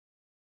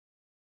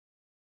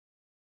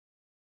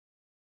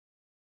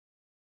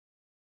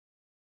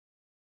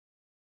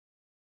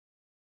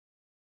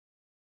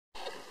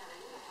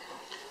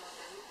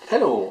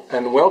Hello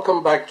and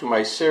welcome back to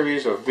my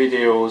series of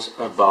videos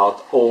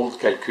about old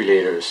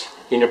calculators.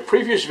 In a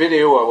previous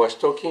video I was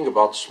talking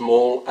about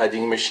small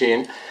adding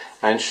machine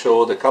and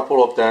showed a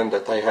couple of them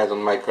that I had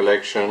on my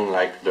collection,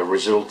 like the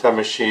Resulta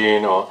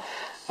machine or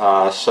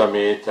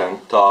Summit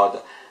and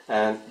Todd.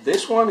 And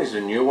this one is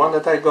a new one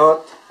that I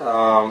got.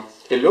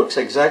 It looks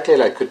exactly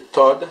like a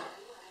Todd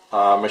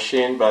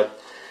machine, but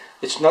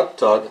it's not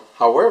Todd.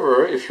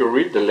 However, if you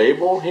read the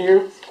label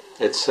here,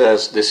 it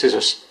says this is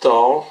a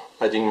stall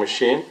adding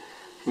machine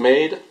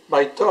made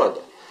by Todd.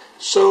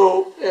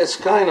 So it's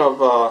kind of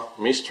a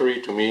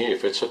mystery to me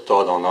if it's a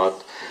Todd or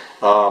not.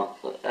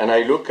 And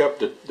I look up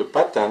the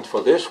patent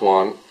for this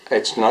one.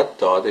 It's not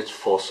Todd, it's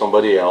for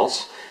somebody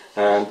else.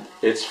 And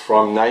it's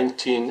from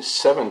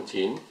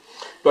 1917.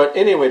 But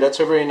anyway,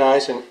 that's a very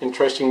nice and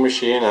interesting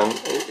machine, and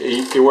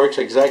it works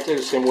exactly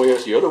the same way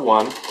as the other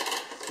one.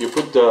 You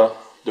put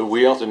the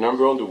wheels, the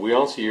number on the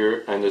wheels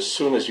here, and as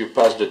soon as you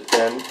pass the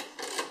 10,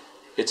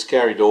 it's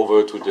carried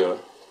over to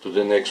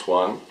the next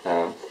one,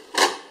 and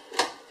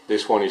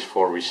this one is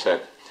for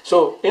reset.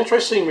 So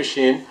interesting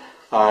machine,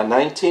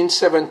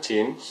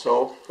 1917,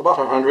 so about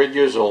 100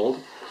 years old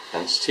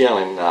and still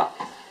in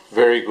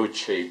very good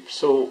shape.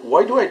 So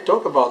why do I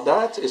talk about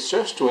that? It's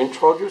just to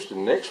introduce the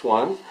next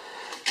one,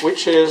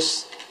 which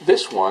is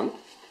this one.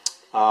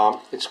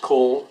 It's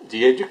called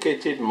The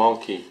Educated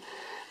Monkey,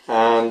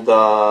 and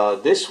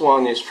this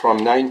one is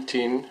from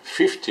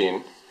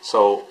 1915,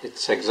 so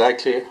it's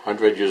exactly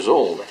 100 years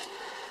old.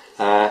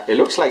 It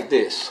looks like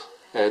this.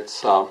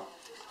 It's a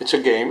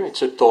game,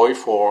 it's a toy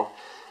for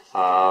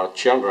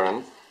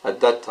children at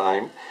that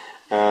time,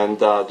 and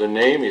the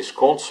name is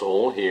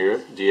Consul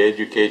here, The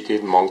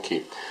Educated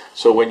Monkey.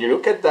 So when you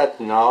look at that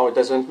now, it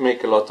doesn't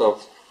make a lot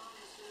of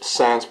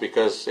sense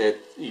because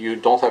you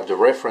don't have the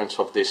reference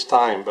of this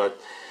time, but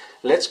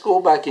let's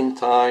go back in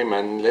time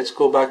and let's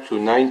go back to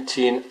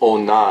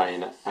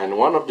 1909, and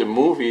one of the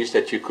movies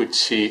that you could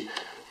see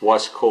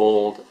was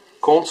called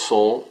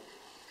Consul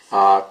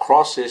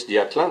Crosses the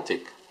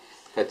Atlantic.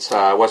 It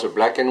was a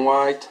black and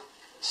white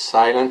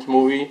silent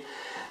movie,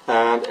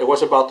 and it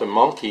was about a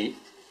monkey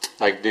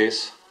like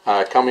this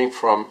coming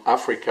from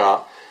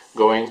Africa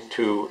going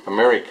to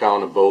America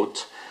on a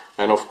boat,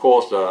 and of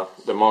course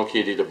the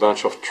monkey did a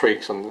bunch of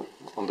tricks on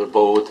the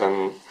boat,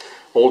 and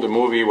all the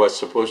movie was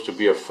supposed to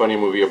be a funny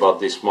movie about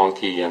this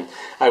monkey. And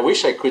I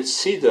wish I could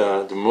see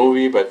the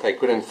movie, but I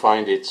couldn't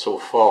find it so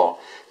far.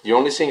 The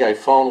only thing I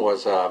found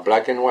was a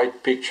black and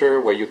white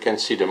picture where you can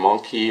see the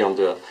monkey on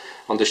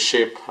the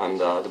ship, and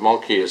the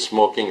monkey is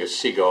smoking a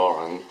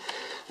cigar, and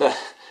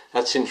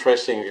that's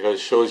interesting because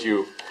it shows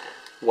you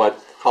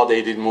how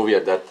they did movie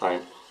at that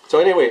time. So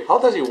anyway, how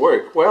does it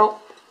work?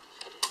 Well,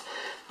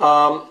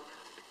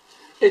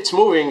 it's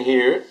moving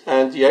here,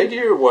 and the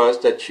idea was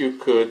that you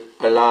could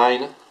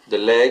align the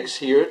legs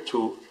here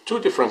to two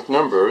different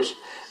numbers,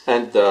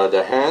 and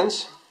the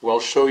hands will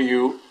show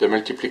you the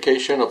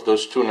multiplication of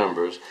those two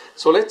numbers.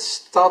 So let's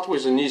start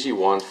with an easy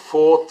one,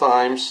 4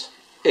 times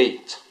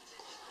 8.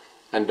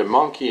 And the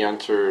monkey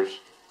enters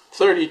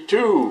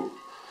 32.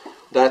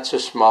 That's a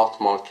smart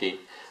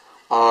monkey.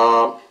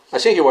 I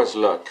think it was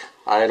luck.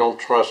 I don't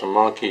trust a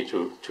monkey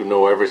to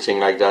know everything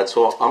like that.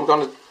 So I'm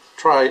going to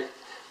try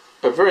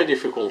a very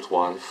difficult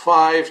one.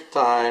 5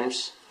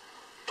 times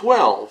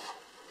 12.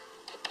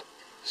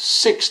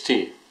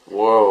 60.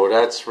 Whoa,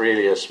 that's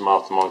really a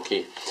smart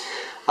monkey.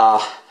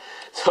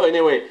 So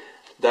anyway,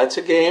 that's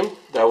a game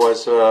that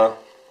was,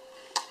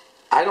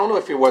 I don't know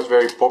if it was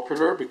very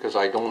popular because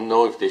I don't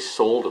know if they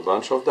sold a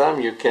bunch of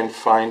them. You can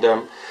find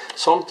them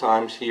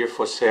sometimes here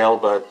for sale,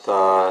 but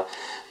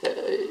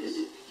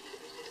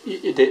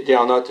they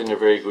are not in a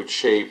very good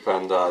shape,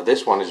 and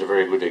this one is a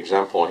very good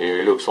example here.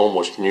 It looks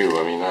almost new.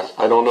 I mean,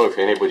 I don't know if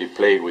anybody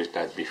played with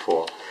that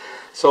before.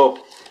 So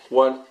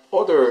one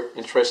other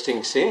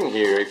interesting thing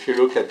here, if you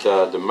look at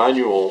the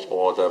manual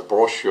or the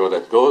brochure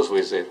that goes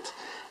with it,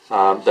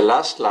 the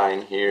last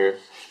line here,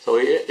 so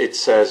it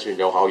says, you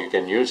know, how you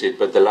can use it,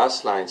 but the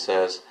last line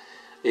says,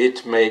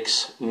 it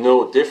makes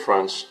no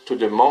difference to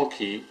the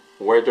monkey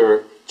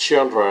whether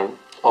children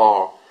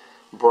are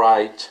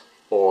bright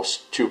or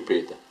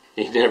stupid.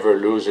 He never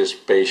loses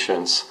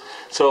patience.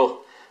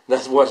 So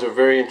that was a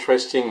very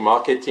interesting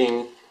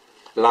marketing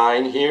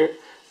line here.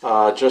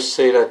 Just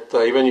say that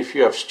even if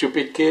you have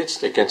stupid kids,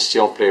 they can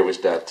still play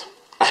with that.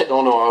 I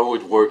don't know how it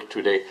would work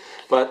today,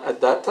 but at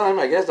that time,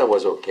 I guess that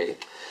was okay.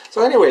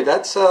 So anyway,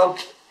 that's a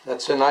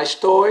nice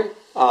toy,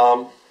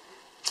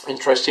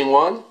 interesting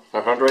one,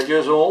 100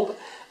 years old,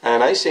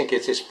 and I think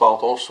it is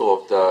part also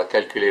of the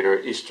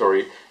calculator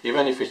history,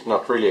 even if it's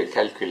not really a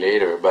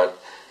calculator,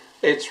 but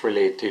it's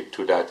related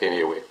to that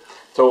anyway.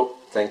 So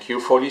thank you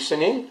for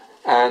listening,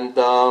 and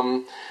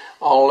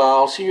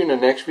I'll see you in the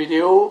next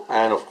video,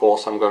 and of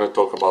course I'm going to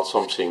talk about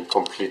something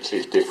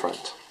completely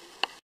different.